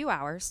give it a few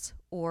hours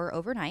or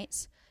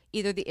overnight,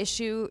 either the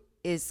issue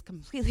is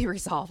completely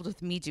resolved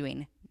with me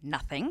doing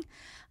nothing,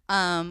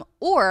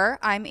 or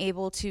I'm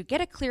able to get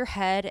a clear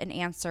head and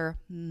answer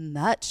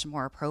much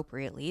more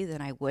appropriately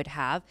than I would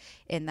have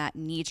in that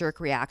knee-jerk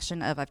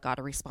reaction of I've got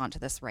to respond to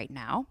this right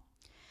now.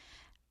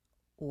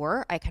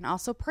 Or I can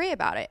also pray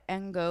about it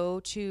and go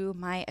to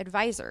my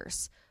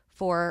advisors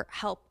for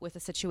help with a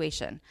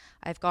situation.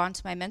 I've gone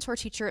to my mentor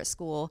teacher at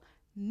school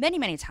many,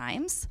 many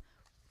times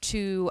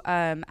to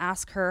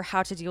ask her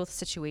how to deal with the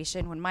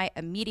situation when my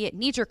immediate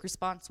knee-jerk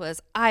response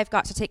was, I've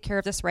got to take care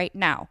of this right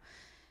now.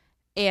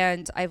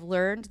 And I've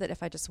learned that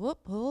if I just,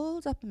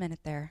 hold up a minute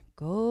there,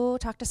 go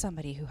talk to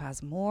somebody who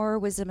has more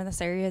wisdom in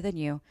this area than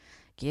you,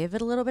 give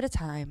it a little bit of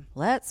time.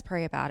 Let's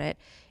pray about it.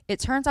 It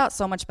turns out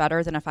so much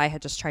better than if I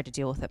had just tried to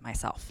deal with it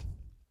myself.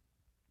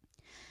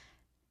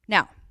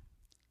 Now,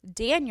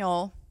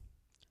 Daniel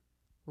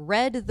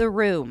read the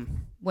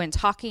room when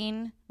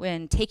taking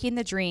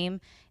the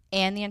dream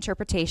and the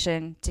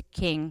interpretation to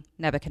King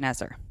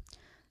Nebuchadnezzar.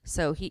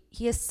 So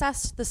he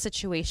assessed the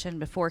situation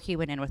before he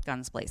went in with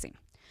guns blazing.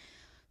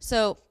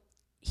 So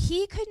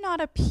he could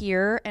not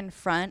appear in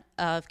front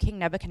of King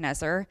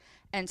Nebuchadnezzar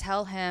and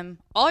tell him,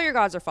 all your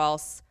gods are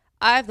false.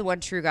 I have the one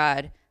true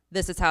God.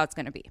 This is how it's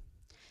going to be.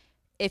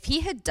 If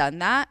he had done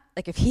that,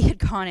 like if he had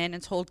gone in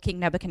and told King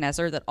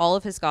Nebuchadnezzar that all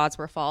of his gods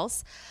were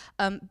false,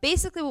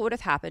 basically what would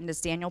have happened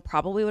is Daniel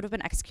probably would have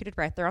been executed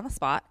right there on the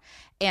spot,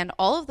 and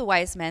all of the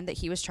wise men that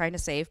he was trying to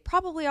save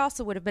probably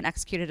also would have been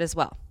executed as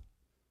well.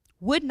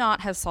 Would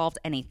not have solved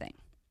anything.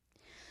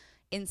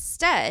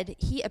 Instead,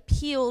 he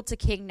appealed to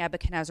King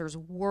Nebuchadnezzar's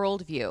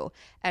worldview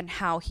and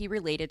how he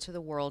related to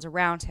the world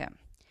around him.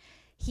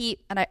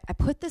 I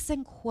put this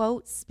in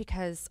quotes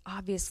because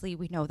obviously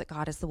we know that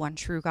God is the one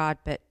true God,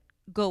 but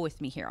go with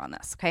me here on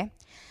this, okay?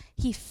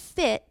 He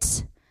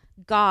fit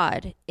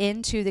God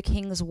into the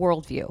king's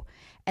worldview,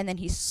 and then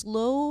he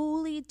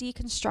slowly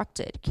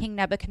deconstructed King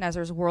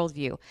Nebuchadnezzar's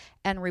worldview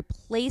and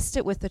replaced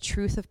it with the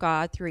truth of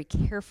God through a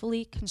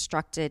carefully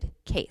constructed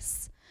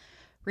case.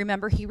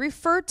 Remember, he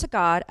referred to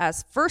God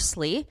as,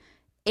 firstly,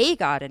 a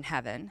God in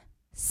heaven,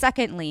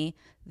 secondly,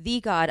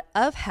 the God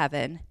of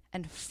heaven,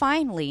 and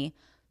finally,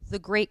 the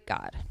great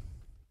God.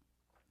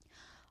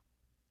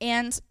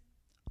 And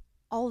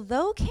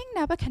although King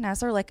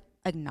Nebuchadnezzar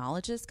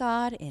acknowledges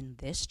God in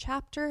this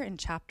chapter, in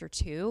chapter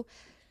 2,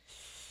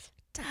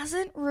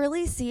 doesn't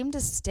really seem to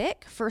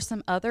stick for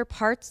some other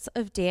parts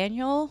of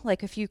Daniel.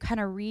 Like if you kind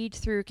of read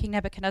through King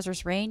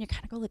Nebuchadnezzar's reign, you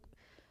kind of go like,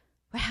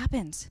 what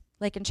happened?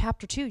 Like in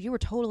chapter 2, you were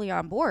totally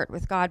on board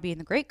with God being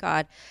the great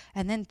God,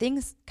 and then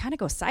things kind of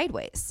go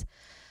sideways.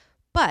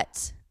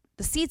 But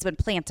the seed's been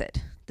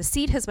planted. The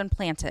seed has been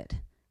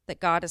planted that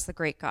God is the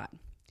great God.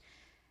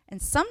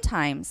 And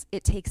sometimes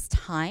it takes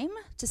time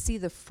to see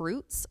the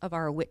fruits of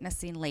our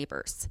witnessing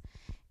labors.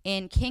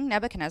 In King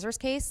Nebuchadnezzar's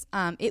case,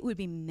 it would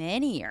be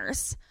many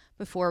years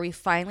before we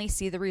finally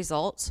see the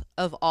result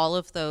of all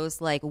of those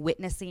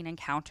witnessing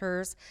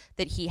encounters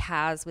that he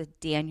has with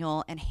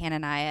Daniel and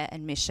Hananiah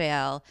and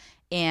Mishael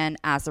and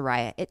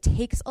Azariah. It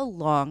takes a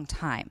long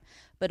time.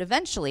 But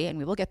eventually, and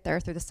we will get there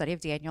through the study of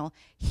Daniel,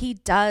 he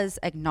does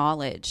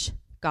acknowledge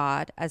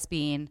God as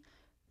being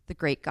the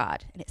great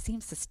God. And it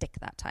seems to stick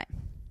that time.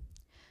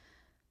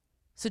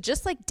 So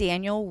just like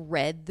Daniel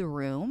read the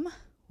room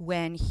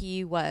when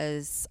he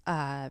was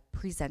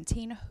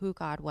presenting who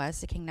God was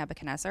to King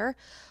Nebuchadnezzar,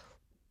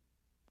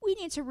 we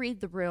need to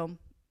read the room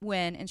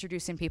when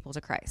introducing people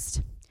to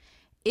Christ.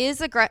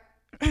 Is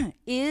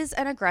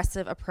an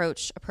aggressive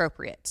approach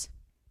appropriate?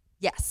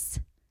 Yes,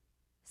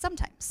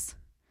 sometimes.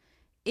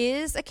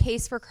 Is a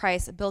case for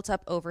Christ built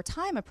up over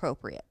time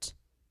appropriate?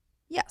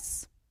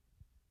 Yes,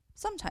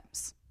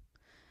 sometimes.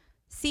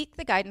 Seek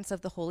the guidance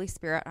of the Holy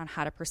Spirit on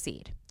how to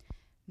proceed.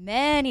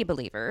 Many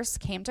believers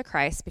came to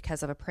Christ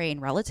because of a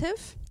praying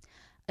relative,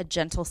 a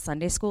gentle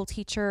Sunday school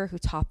teacher who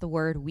taught the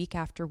word week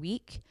after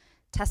week,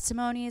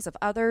 testimonies of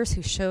others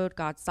who showed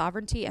God's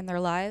sovereignty in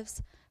their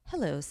lives.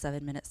 Hello,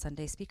 7-Minute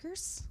Sunday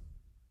speakers.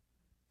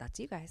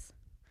 That's you guys.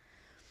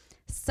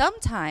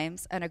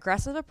 Sometimes an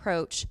aggressive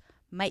approach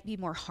might be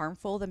more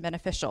harmful than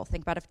beneficial.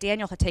 Think about if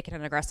Daniel had taken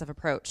an aggressive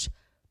approach.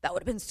 That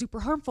would have been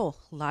super harmful.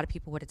 A lot of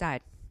people would have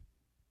died.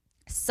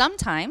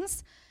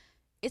 Sometimes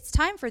it's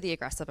time for the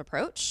aggressive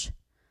approach.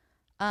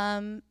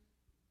 And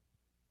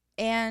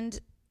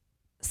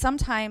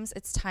sometimes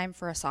it's time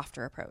for a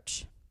softer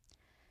approach.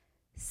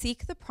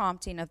 Seek the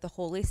prompting of the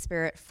Holy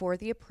Spirit for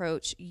the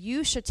approach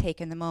you should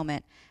take in the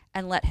moment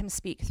and let him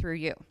speak through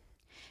you.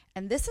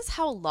 And this is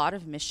how a lot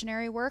of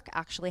missionary work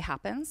actually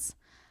happens.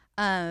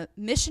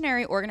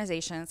 Missionary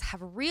organizations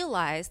have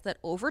realized that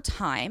over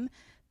time,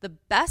 the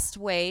best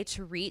way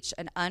to reach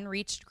an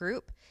unreached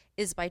group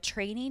is by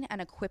training and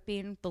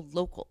equipping the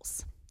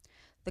locals.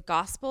 The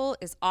gospel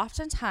is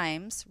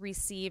oftentimes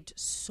received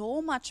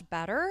so much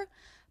better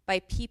by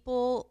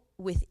people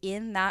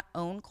within that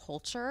own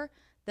culture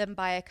than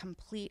by a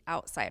complete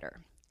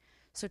outsider.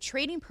 So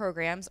training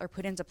programs are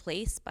put into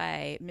place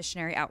by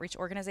missionary outreach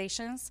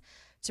organizations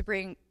to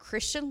bring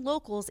Christian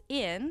locals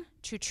in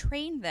to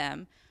train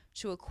them,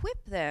 to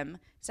equip them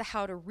to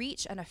how to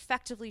reach and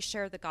effectively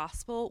share the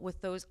gospel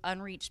with those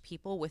unreached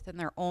people within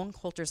their own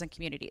cultures and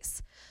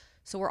communities.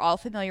 So we're all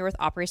familiar with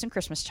Operation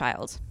Christmas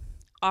Child.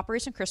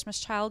 Operation Christmas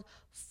Child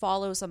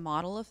follows a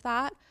model of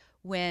that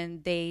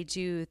when they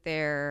do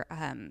their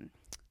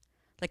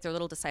their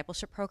little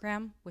discipleship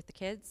program with the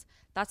kids.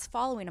 That's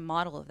following a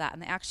model of that,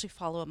 and they actually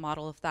follow a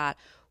model of that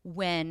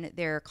when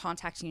they're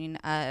contacting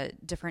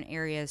different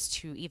areas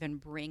to even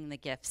bring the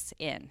gifts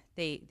in.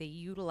 They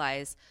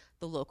utilize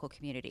the local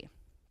community.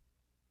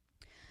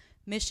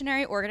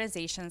 Missionary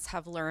organizations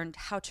have learned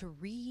how to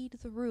read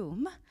the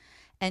room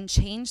and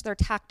change their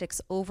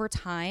tactics over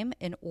time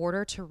in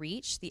order to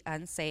reach the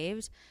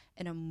unsaved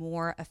in a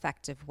more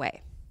effective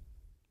way.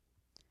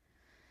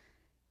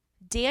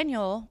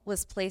 Daniel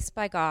was placed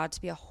by God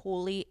to be a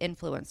holy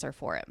influencer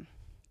for him.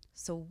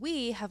 So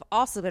we have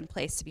also been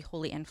placed to be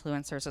holy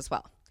influencers as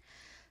well.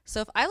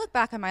 So if I look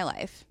back on my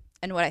life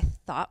and what I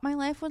thought my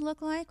life would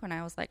look like when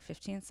I was like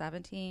 15,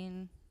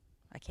 17,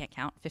 I can't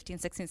count, 15,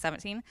 16,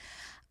 17,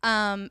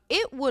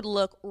 it would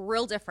look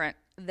real different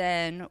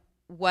than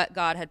what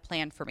God had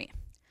planned for me.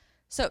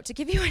 So to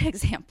give you an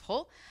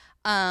example,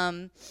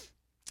 some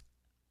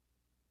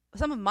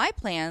of my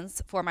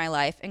plans for my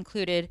life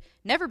included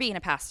never being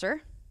a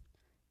pastor,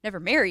 never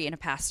marrying a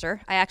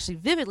pastor. I actually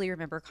vividly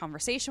remember a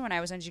conversation when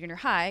I was in junior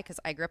high, because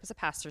I grew up as a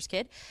pastor's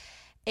kid,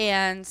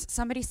 and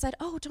somebody said,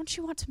 "Oh, don't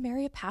you want to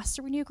marry a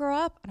pastor when you grow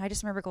up?" And I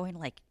just remember going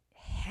like,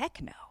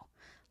 heck no.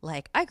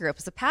 Like, I grew up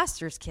as a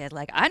pastor's kid.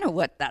 Like, I know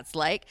what that's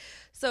like.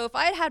 So if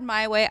I'd had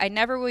my way, I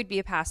never would be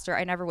a pastor.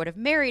 I never would have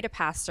married a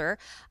pastor.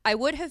 I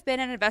would have been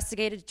an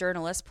investigative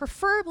journalist,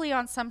 preferably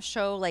on some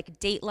show like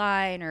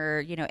Dateline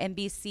or,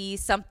 NBC,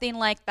 something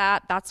like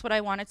that. That's what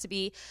I wanted to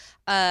be.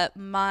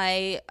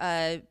 My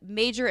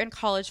major in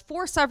college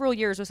for several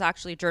years was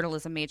actually a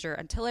journalism major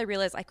until I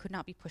realized I could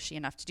not be pushy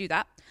enough to do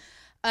that.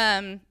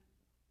 And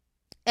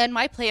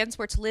my plans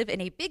were to live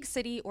in a big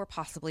city or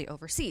possibly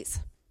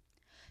overseas.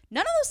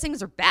 None of those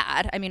things are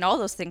bad. I mean, all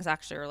those things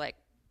actually are like,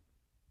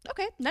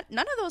 okay, none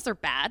of those are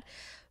bad.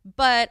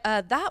 But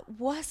that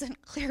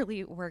wasn't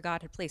clearly where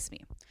God had placed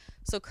me.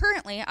 So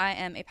currently, I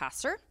am a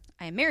pastor.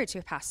 I am married to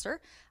a pastor.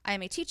 I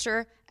am a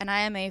teacher, and I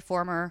am a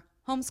former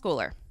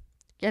homeschooler.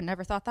 Yeah,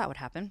 never thought that would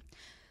happen.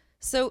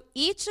 So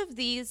each of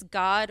these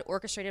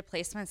God-orchestrated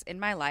placements in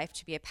my life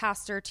to be a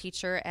pastor,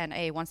 teacher, and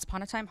a once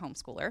upon a time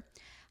homeschooler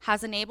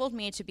has enabled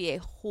me to be a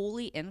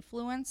holy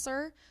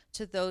influencer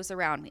to those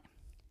around me.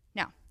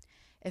 Now,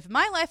 if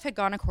my life had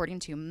gone according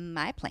to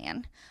my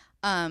plan,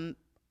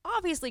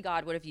 obviously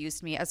God would have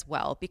used me as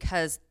well,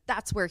 because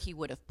that's where he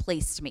would have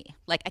placed me.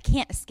 Like, I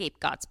can't escape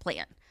God's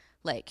plan.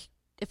 Like,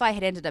 if I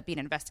had ended up being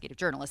an investigative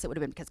journalist, it would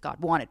have been because God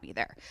wanted me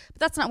there. But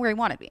that's not where he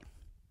wanted me.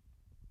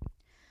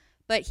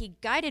 But he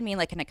guided me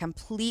like in a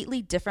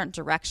completely different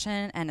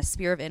direction and a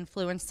sphere of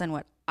influence than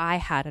what I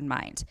had in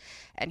mind.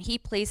 And he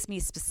placed me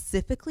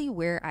specifically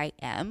where I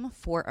am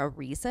for a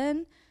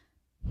reason,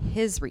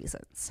 his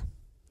reasons.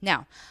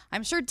 Now,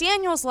 I'm sure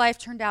Daniel's life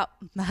turned out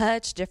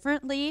much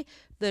differently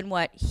than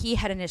what he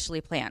had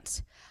initially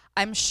planned.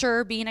 I'm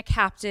sure being a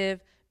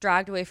captive,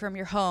 dragged away from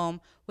your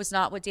home, was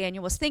not what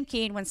Daniel was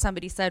thinking when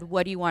somebody said,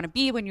 "What do you want to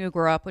be when you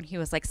grow up?" when he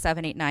was like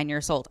 7, 8, 9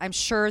 years old. I'm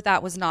sure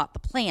that was not the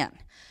plan.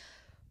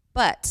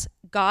 But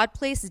God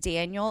placed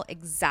Daniel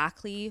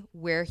exactly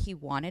where he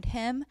wanted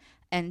him,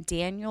 and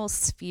Daniel's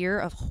sphere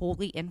of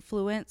holy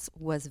influence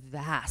was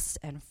vast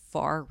and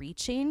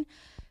far-reaching,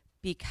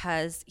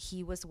 because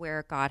he was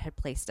where God had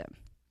placed him.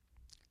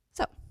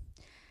 So,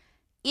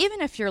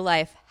 even if your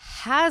life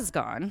has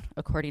gone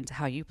according to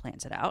how you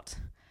planned it out,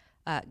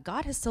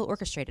 God has still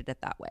orchestrated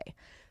it that way.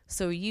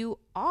 So you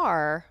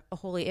are a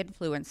holy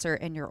influencer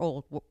in your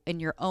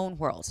own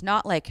world.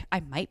 Not like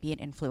I might be an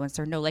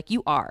influencer. No, like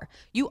you are.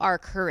 You are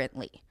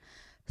currently.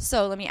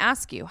 So let me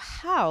ask you,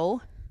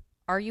 how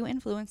are you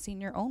influencing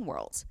your own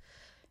world?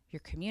 Your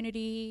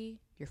community,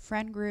 your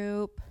friend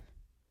group,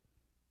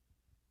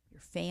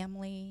 your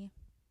family,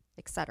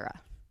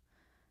 etc.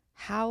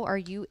 How are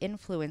you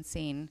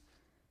influencing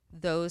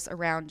those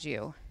around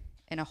you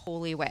in a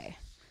holy way?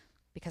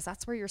 Because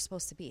that's where you're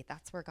supposed to be.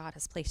 That's where God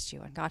has placed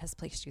you, and God has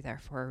placed you there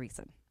for a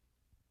reason.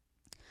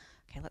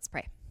 Okay, let's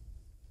pray.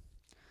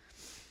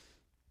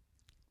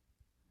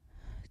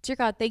 Dear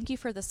God, thank you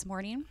for this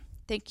morning.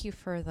 Thank you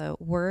for the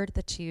word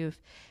that you've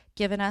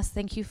given us.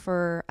 Thank you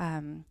for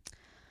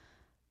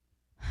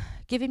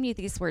giving me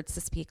these words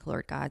to speak,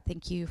 Lord God.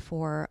 Thank you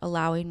for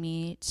allowing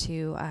me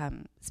to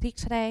speak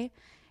today.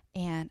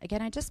 And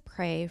again, I just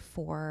pray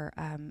for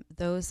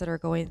those that are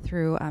going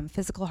through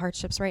physical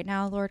hardships right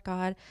now, Lord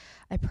God.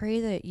 I pray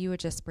that you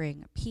would just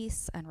bring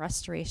peace and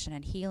restoration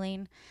and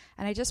healing.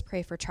 And I just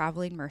pray for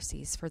traveling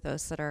mercies for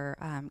those that are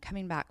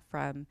coming back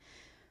from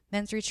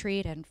men's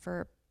retreat, and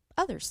for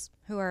others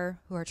who are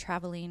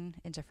traveling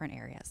in different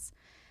areas.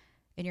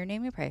 In your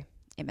name we pray.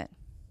 Amen.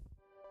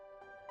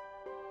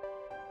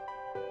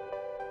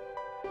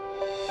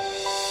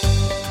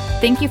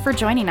 Thank you for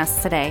joining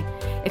us today.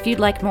 If you'd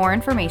like more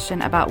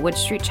information about Wood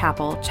Street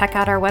Chapel, check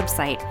out our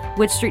website,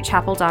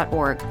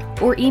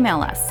 woodstreetchapel.org, or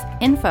email us,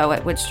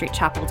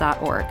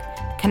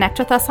 info@woodstreetchapel.org. Connect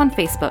with us on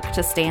Facebook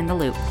to stay in the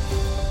loop.